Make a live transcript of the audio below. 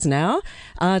Now,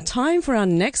 time for our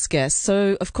next guest.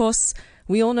 So, of course,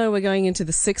 we all know we're going into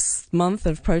the 6th month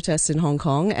of protests in Hong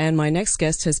Kong, and my next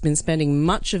guest has been spending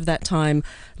much of that time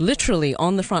literally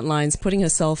on the front lines, putting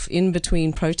herself in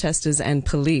between protesters and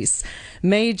police.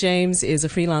 May James is a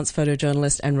freelance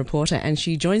photojournalist and reporter, and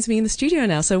she joins me in the studio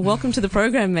now. So welcome to the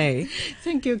program, May.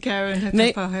 Thank you, Karen,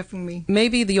 for having me.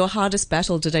 Maybe your hardest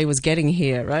battle today was getting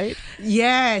here, right?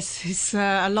 Yes, it's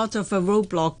a lot of a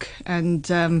roadblock, and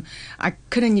I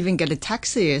couldn't even get a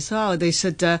taxi as well. They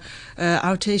said,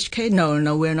 RTHK, no,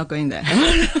 we're not going there.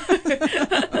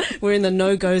 We're in the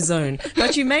no-go zone.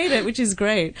 But you made it, which is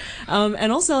great.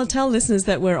 And also I'll tell listeners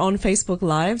that we're on Facebook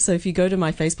Live. So if you go to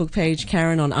my Facebook page,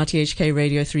 Karen on RTHK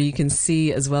Radio 3, you can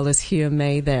see as well as hear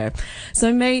May there.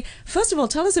 So May, first of all,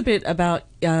 tell us a bit about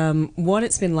what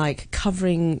it's been like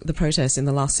covering the protests in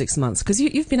the last 6 months. Because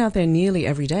you've been out there nearly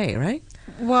every day, right?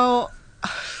 Well,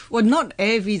 not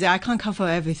every day. I can't cover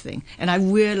everything. And I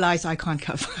realize I can't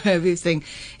cover everything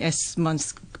as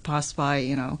months pass by,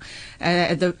 you know.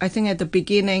 I think at the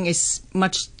beginning it's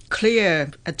much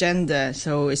clear agenda.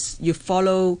 So it's you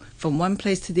follow from one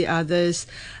place to the others,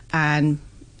 and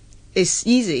it's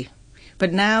easy.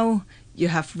 But now you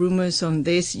have rumors on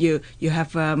this. You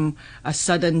have a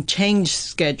sudden change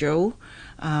schedule.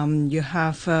 You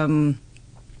have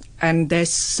and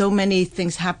there's so many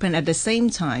things happen at the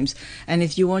same times. And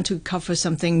if you want to cover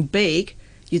something big,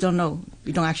 you don't know.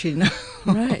 You don't actually know.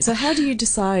 Right. So how do you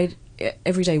decide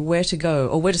every day where to go,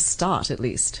 or where to start at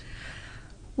least?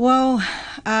 Well,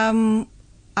 I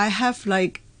have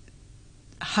like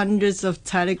hundreds of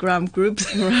Telegram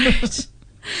groups. Right.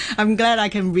 I'm glad I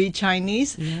can read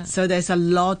Chinese. Yeah. So there's a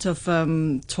lot of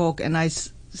talk, and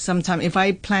sometimes if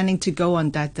I'm planning to go on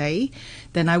that day,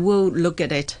 then I will look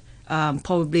at it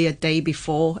probably a day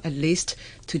before at least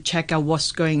to check out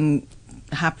what's going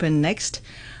to happen next.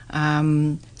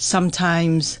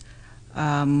 Sometimes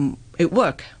it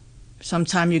works.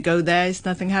 Sometimes you go there, it's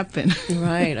nothing happen.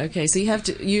 Right. Okay. So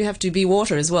you have to be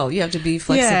water as well. You have to be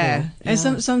flexible. Yeah. And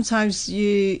sometimes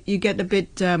you get a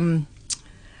bit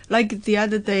like the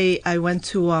other day I went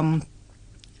to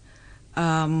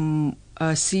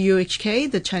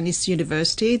CUHK, the Chinese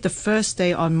University, the first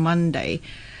day on Monday.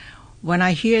 When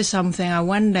I hear something, I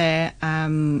went there.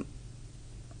 I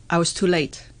was too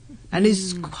late, and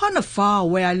it's kind of far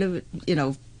where I live. You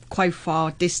know, quite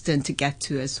far distant to get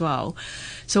to as well.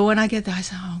 So when I get there, I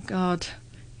say, oh God,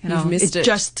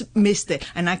 just missed it.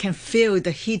 And I can feel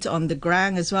the heat on the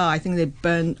ground as well. I think they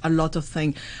burn a lot of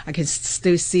things. I can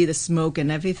still see the smoke and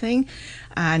everything.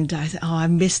 And I said, oh, I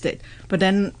missed it. But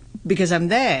then because I'm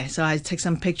there, so I take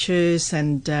some pictures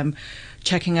and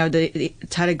checking out the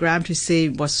Telegram to see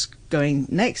what's going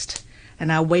next.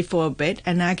 And I wait for a bit,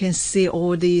 and I can see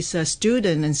all these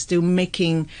students and still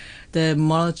making the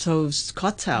Molotov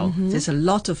cocktail. There's a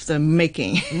lot of them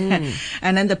making.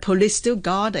 And then the police still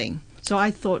guarding. So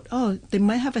I thought, oh, they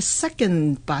might have a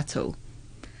second battle.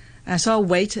 And so I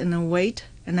wait, and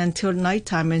until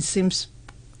nighttime, it seems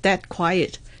that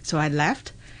quiet. So I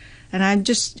left. And I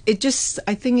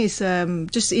think it's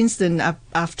just instant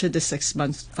after the 6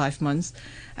 months, 5 months.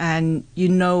 And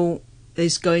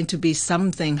there's going to be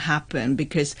something happen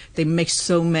because they make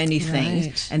so many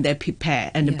things and they're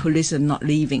prepared, and the police are not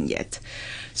leaving yet.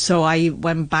 So I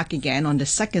went back again on the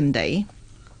second day,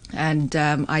 and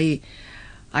I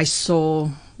saw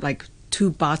like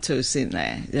 2 battles in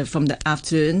there from the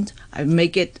afternoon. I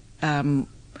make it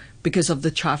because of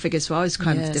the traffic as well. It's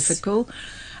kind of difficult,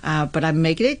 but I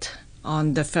make it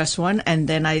on the first one, and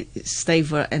then I stay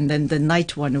for, and then the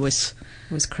night one was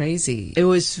crazy. It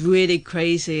was really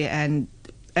crazy, and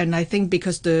I think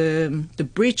because the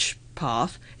bridge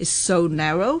path is so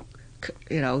narrow,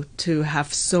 to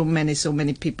have so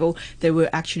many people, they were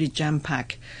actually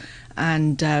jam-packed,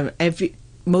 and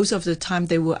most of the time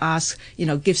they will ask,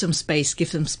 give some space,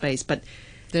 but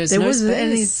there wasn't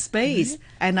any space.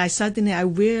 And I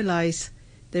realized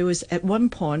there was, at one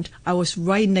point, I was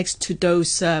right next to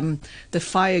those, the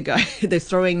fire guy, they're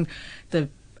throwing the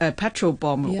petrol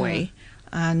bomb away.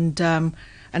 And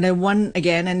then one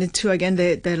again, and then 2 again,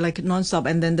 they're like nonstop.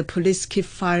 And then the police keep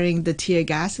firing the tear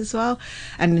gas as well.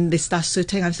 And then they start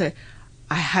shooting. I said,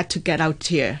 I had to get out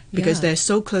here because they're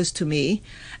so close to me.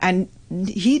 And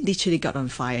he literally got on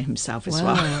fire himself as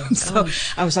well. So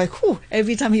I was like, whew,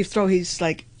 every time he throw, he's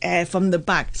like air from the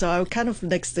back. So I kind of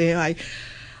next to him,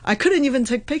 I couldn't even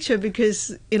take picture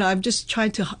because, I'm just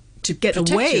trying to get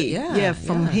protect away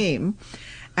from him.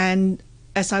 And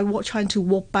as I was trying to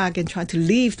walk back and trying to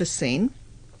leave the scene,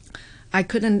 I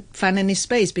couldn't find any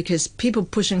space because people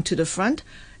pushing to the front,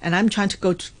 and I'm trying to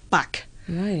go back.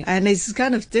 Right. And it's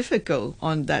kind of difficult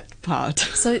on that part.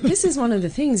 So this is one of the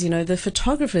things, the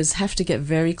photographers have to get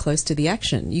very close to the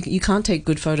action. You can't take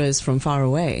good photos from far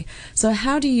away. So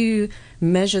how do you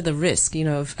measure the risk,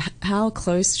 of how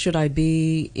close should I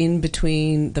be in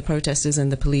between the protesters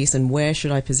and the police, and where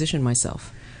should I position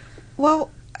myself? Well,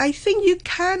 I think you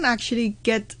can actually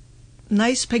get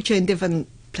nice picture in different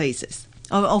places.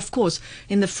 Of course,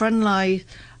 in the front line,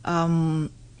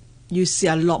 you see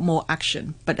a lot more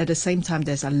action, but at the same time,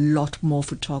 there's a lot more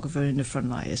photographer in the front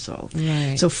line as well.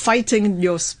 Right. So fighting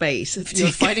your space. You're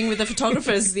fighting with the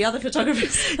photographers, the other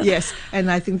photographers. Yes,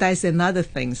 and I think that's another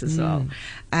thing as well.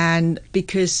 And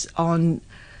because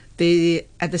the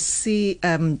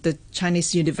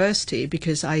Chinese university,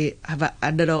 because I have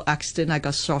a little accident, I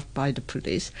got shot by the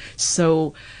police.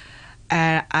 So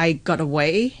I got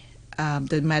away.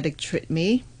 The medic treated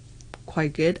me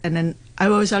quite good, and then I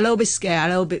was a little bit scared, a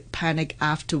little bit panicked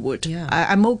afterward. Yeah.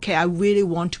 I'm okay. I really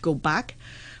want to go back,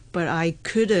 but I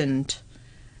couldn't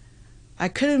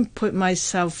put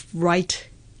myself right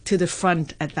to the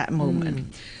front at that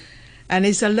moment. And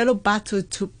it's a little battle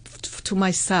to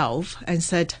myself, and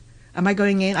said, am I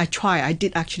going in? I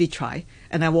did actually try,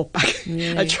 and I walked back.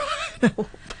 Really? I tried. I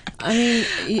walked back. I mean,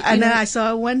 and then I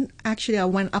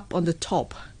went up on the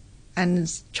top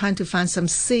and trying to find some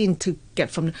scene to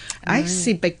get from. I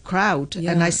see big crowd,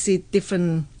 and I see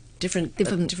different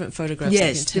photographs.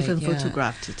 Yes, you can take, different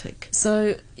photographs to take.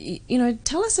 So,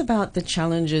 tell us about the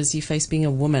challenges you face being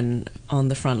a woman on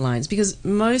the front lines, because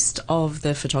most of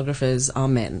the photographers are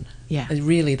men. Yeah.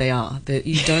 Really, they are.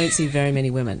 You don't see very many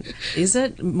women. Is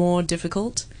it more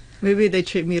difficult? Maybe they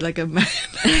treat me like a man.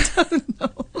 I don't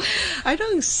know. I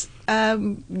don't.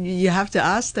 You have to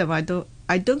ask them. I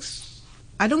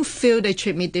don't feel they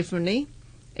treat me differently,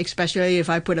 especially if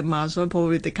I put a mask on.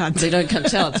 Probably they can't. They don't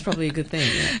tell. It's probably a good thing.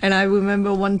 Yeah. And I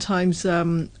remember one time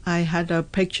I had a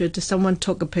picture. Someone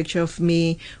took a picture of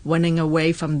me running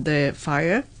away from the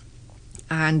fire,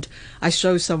 and I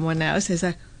showed someone else. They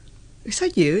said, "Is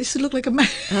that you? Does it look like a man?"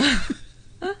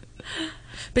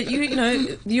 But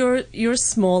you're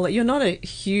small. You're not a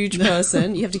huge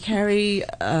person. You have to carry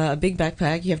a big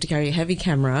backpack. You have to carry a heavy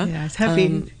camera. Yeah, it's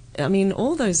heavy. I mean,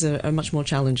 all those are much more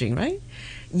challenging, right?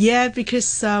 Yeah,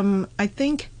 because I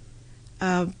think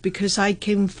because I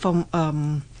came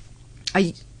from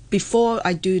before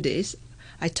I do this,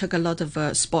 I took a lot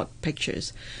of sport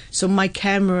pictures. So my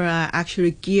camera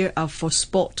actually geared up for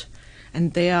sport,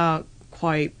 and they are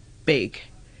quite big.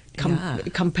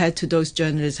 Compared to those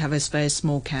journalists who have a very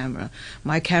small camera.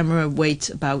 My camera weighs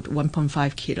about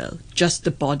 1.5 kilo, just the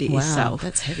body itself. Wow,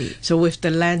 that's heavy. So with the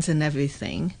lens and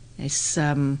everything, it's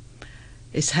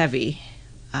heavy.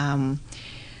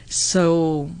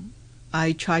 So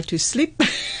I try to sleep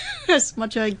as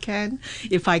much as I can,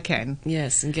 if I can.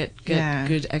 Yes, and get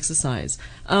good exercise.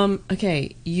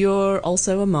 Okay, you're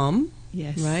also a mum.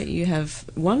 Yes. Right? You have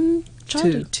one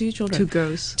child? Two children? Two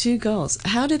girls. Two girls.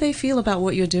 How do they feel about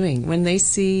what you're doing when they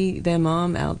see their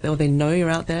mom out there, or they know you're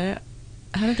out there?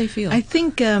 How do they feel? I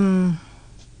think,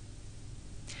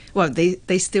 well,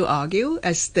 they still argue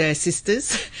as their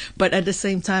sisters, but at the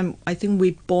same time, I think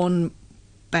we bond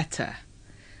better.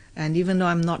 And even though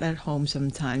I'm not at home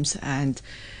sometimes, and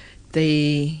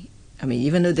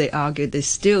even though they argue, they're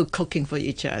still cooking for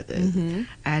each other. Mm-hmm.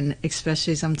 And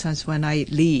especially sometimes when I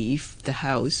leave the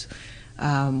house,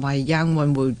 my young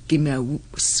one will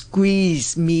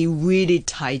squeeze me really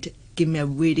tight, give me a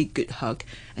really good hug,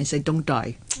 and say, "Don't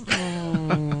die."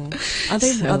 Oh.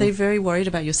 Are they very worried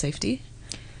about your safety?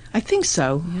 I think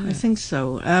so. Yeah. I think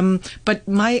so. But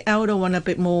my elder one a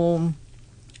bit more,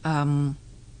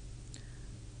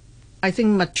 I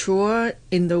think, mature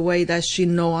in the way that she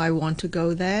know I want to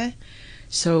go there.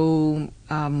 So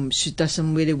she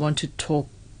doesn't really want to talk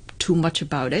too much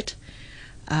about it.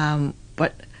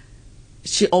 But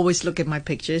she always look at my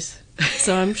pictures.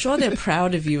 So I'm sure they're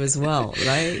proud of you as well,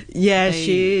 right? Yeah,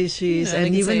 she is.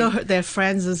 And even though they're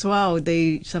friends as well,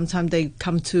 sometimes they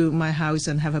come to my house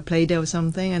and have a play day or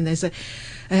something, and they say,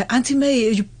 "Auntie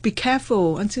May, you be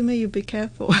careful. Auntie May, you be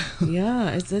careful."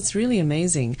 Yeah, that's really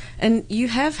amazing. And you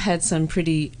have had some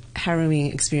pretty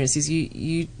harrowing experiences.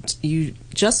 You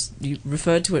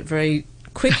referred to it very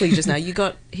quickly just now. You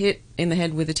got hit in the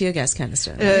head with a tear gas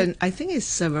canister, right? I think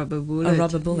it's a rubber bullet. A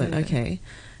rubber bullet, yeah. Okay.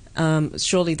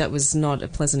 Surely that was not a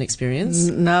pleasant experience.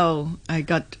 No,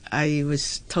 I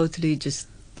was totally just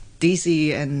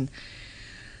dizzy, and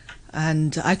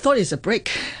I thought it's a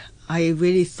brick. I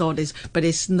really thought but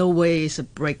it's no way it's a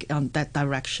brick on that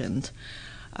direction.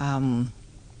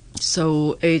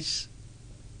 So it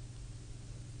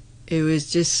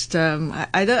was just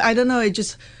I don't know.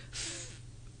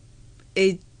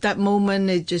 It that moment,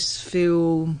 it just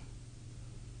feel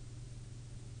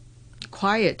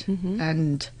quiet,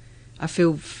 and I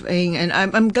feel, and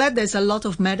I'm glad there's a lot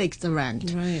of medics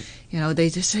around. Right. You know, they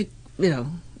just say, you know.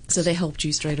 So they helped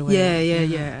you straight away.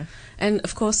 Yeah. And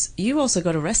of course, you also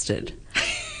got arrested.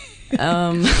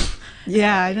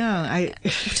 Yeah, I know.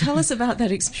 Tell us about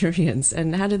that experience,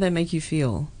 and how did that make you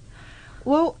feel?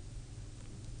 Well,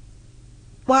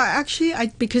 actually,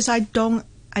 because I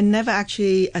never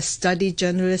actually studied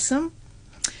journalism,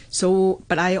 so,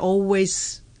 but I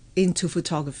always into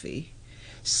photography.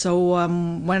 So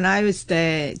when I was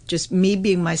there, just me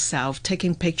being myself,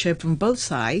 taking picture from both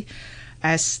sides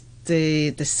as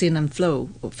the scene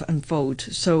unfold.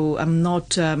 So I'm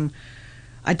not,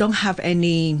 I don't have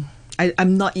any.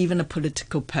 I'm not even a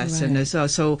political person as well.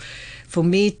 So for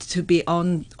me to be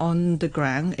on the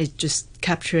ground, it's just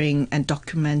capturing and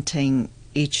documenting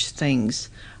each things.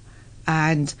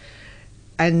 And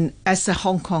as a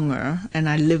Hong Konger, and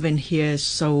I live in here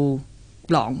so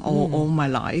long, all my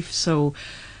life, so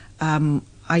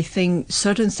I think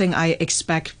certain things I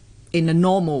expect in a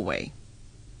normal way.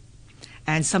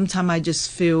 And sometimes I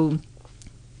just feel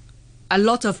a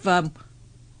lot of...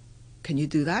 can you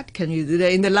do that? Can you do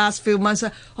that? In the last few months,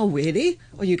 oh, really?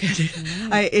 Oh, you can do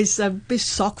that? It's a bit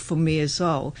shock for me as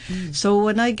well. So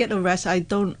when I get arrested, I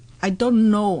don't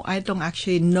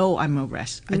actually know I'm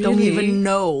arrested. I don't even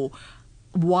know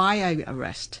why I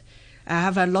arrest. I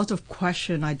have a lot of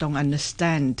questions I don't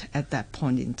understand at that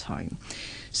point in time.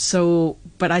 So,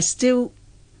 but I still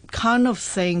kind of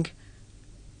think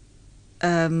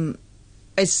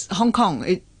it's Hong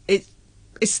Kong.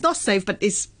 It's not safe, but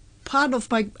it's part of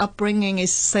my upbringing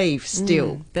is safe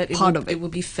still. That part of it. It will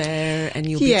be fair and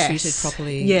you'll be treated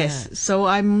properly. Yes. Yeah. So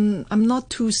I'm not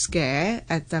too scared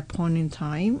at that point in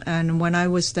time. And when I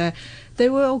was there, they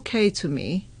were okay to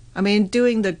me. I mean,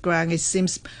 doing the ground, it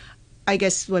seems, I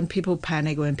guess when people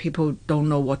panic, when people don't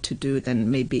know what to do,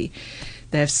 then maybe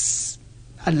there's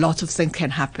a lot of things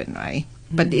can happen, right?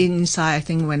 But inside, I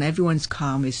think when everyone's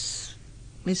calm, it's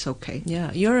okay.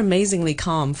 Yeah, you're amazingly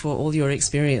calm for all your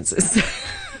experiences.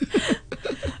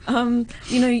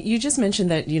 You just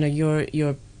mentioned that,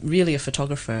 you're really a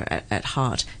photographer at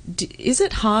heart. Is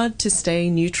it hard to stay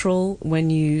neutral when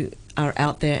you are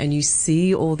out there and you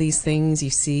see all these things, you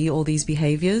see all these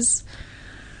behaviors?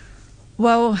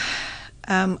 Well,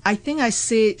 I think I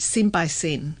see it scene by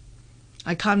scene.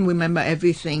 I can't remember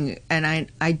everything, and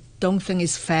I don't think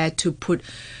it's fair to put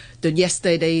the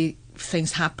yesterday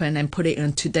things happen and put it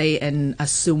on today and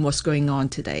assume what's going on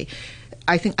today.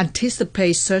 I think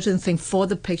anticipate certain things for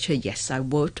the picture, yes, I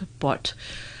would, but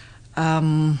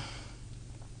I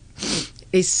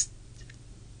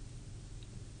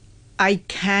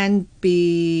can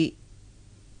be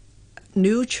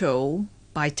neutral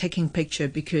by taking picture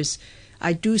because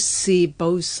I do see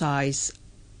both sides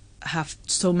have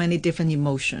so many different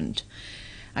emotions.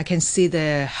 I can see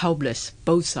the helpless,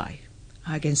 both sides.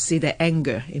 I can see the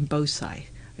anger in both sides.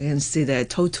 I can see the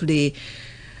totally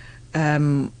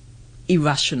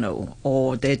irrational,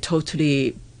 or they're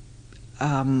totally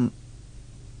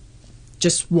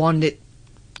just want it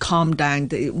calm down.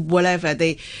 Whatever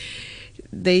they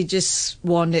just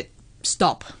want it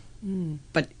stop.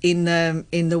 But in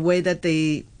the way that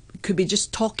they could be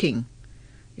just talking,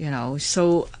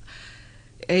 So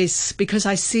it's because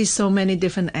I see so many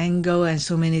different angles and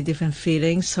so many different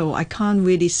feelings, so I can't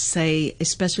really say,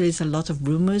 especially there's a lot of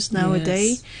rumors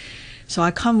nowadays, so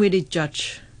I can't really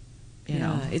judge,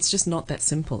 It's just not that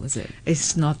simple, is it?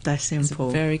 It's not that simple.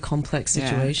 It's a very complex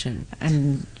situation. Yeah.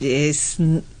 And it's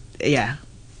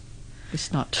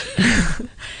not.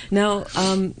 Now,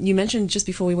 you mentioned just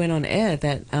before we went on air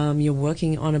that you're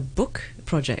working on a book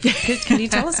project. Can you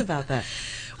tell us about that?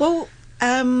 Well,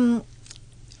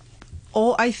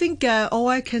 I think all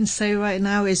I can say right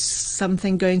now is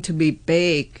something going to be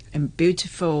big and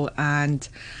beautiful, and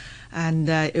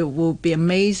it will be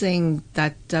amazing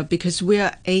that because we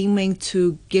are aiming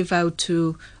to give out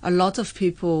to a lot of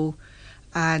people,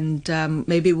 and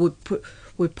maybe we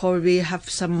probably have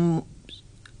some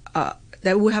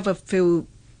that we have a few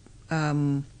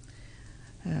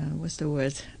what's the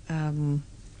word,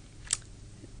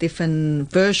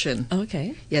 different version.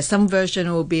 Okay. Yeah, some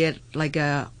version will be like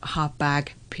a hardback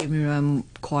premium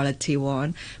quality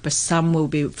one, but some will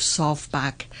be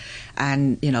softback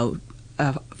and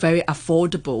very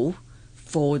affordable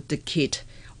for the kid.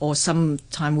 Or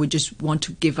sometime we just want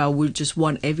to give out. We just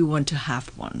want everyone to have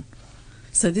one.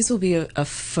 So this will be a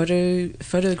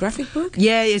photographic book?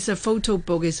 Yeah, it's a photo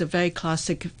book. It's a very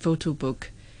classic photo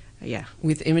book. Yeah,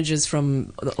 with images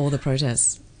from all the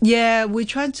protests. Yeah, we're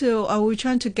trying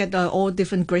to get all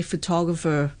different great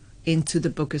photographer into the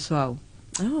book as well.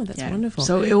 Oh, that's wonderful.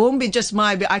 So it won't be just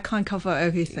mine, but I can't cover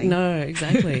everything. No,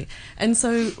 exactly. And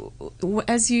so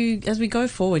as we go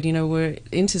forward, you know, we're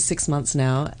into 6 months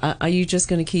now. Are you just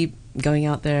going to keep going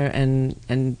out there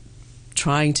and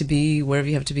trying to be wherever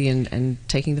you have to be and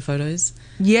taking the photos?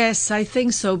 Yes, I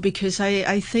think so, because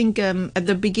I think at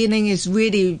the beginning it's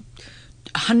really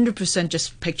 100%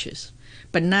 just pictures.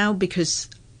 But now, because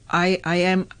I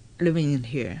am living in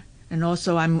here, and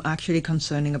also I'm actually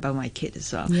concerning about my kid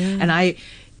as well. Yeah. And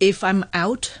if I'm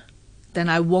out, then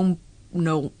I won't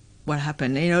know what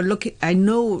happened. You know, I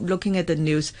know looking at the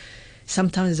news,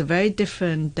 sometimes it's very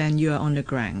different than you are on the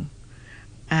ground.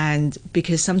 And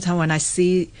because sometimes when I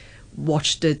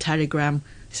watch the telegram,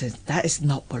 I say, that is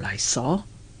not what I saw,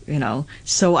 you know.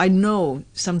 So I know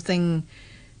something.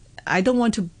 I don't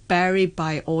want to bury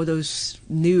by all those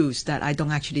news that I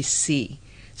don't actually see.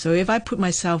 So if I put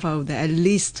myself out there, at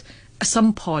least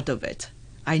some part of it,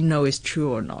 I know is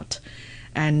true or not.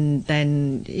 And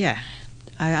then,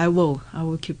 I will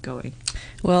keep going.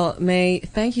 Well, May,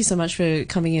 thank you so much for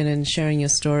coming in and sharing your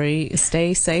story.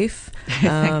 Stay safe.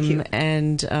 Thank you.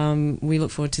 And we look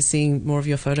forward to seeing more of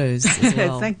your photos as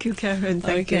well. Thank you, Karen.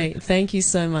 Thank you. Thank you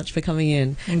so much for coming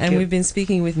in. Thank and you. We've been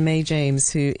speaking with May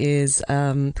James, who is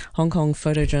Hong Kong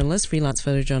photojournalist, freelance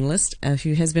photojournalist,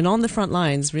 who has been on the front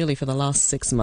lines really for the last 6 months.